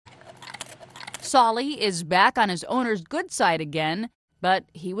Solly is back on his owner's good side again, but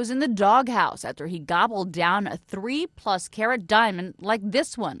he was in the doghouse after he gobbled down a 3+ carat diamond like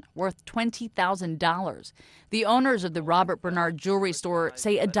this one, worth $20,000. The owners of the Robert Bernard jewelry store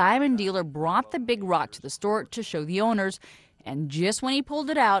say a diamond dealer brought the big rock to the store to show the owners, and just when he pulled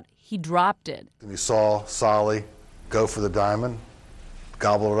it out, he dropped it. We saw Solly go for the diamond,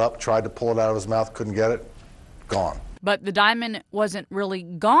 gobbled it up, tried to pull it out of his mouth, couldn't get it, gone. But the diamond wasn't really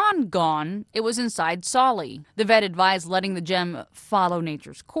gone. It was inside Solly. The vet advised letting the gem follow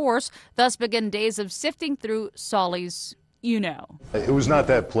nature's course, thus began days of sifting through Solly's, It was not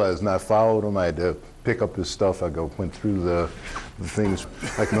that pleasant. I followed him. I had to pick up his stuff. Went through the things.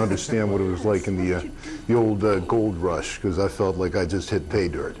 I can understand what it was like in the old gold rush, because I felt like I just hit pay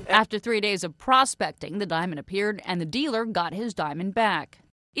dirt. After 3 days of prospecting, the diamond appeared and the dealer got his diamond back.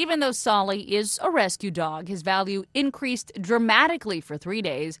 Even though Solly is a rescue dog, his value increased dramatically for 3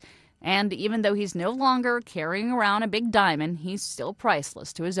 days. And even though he's no longer carrying around a big diamond, he's still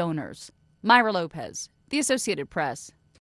priceless to his owners. Myra Lopez, The Associated Press.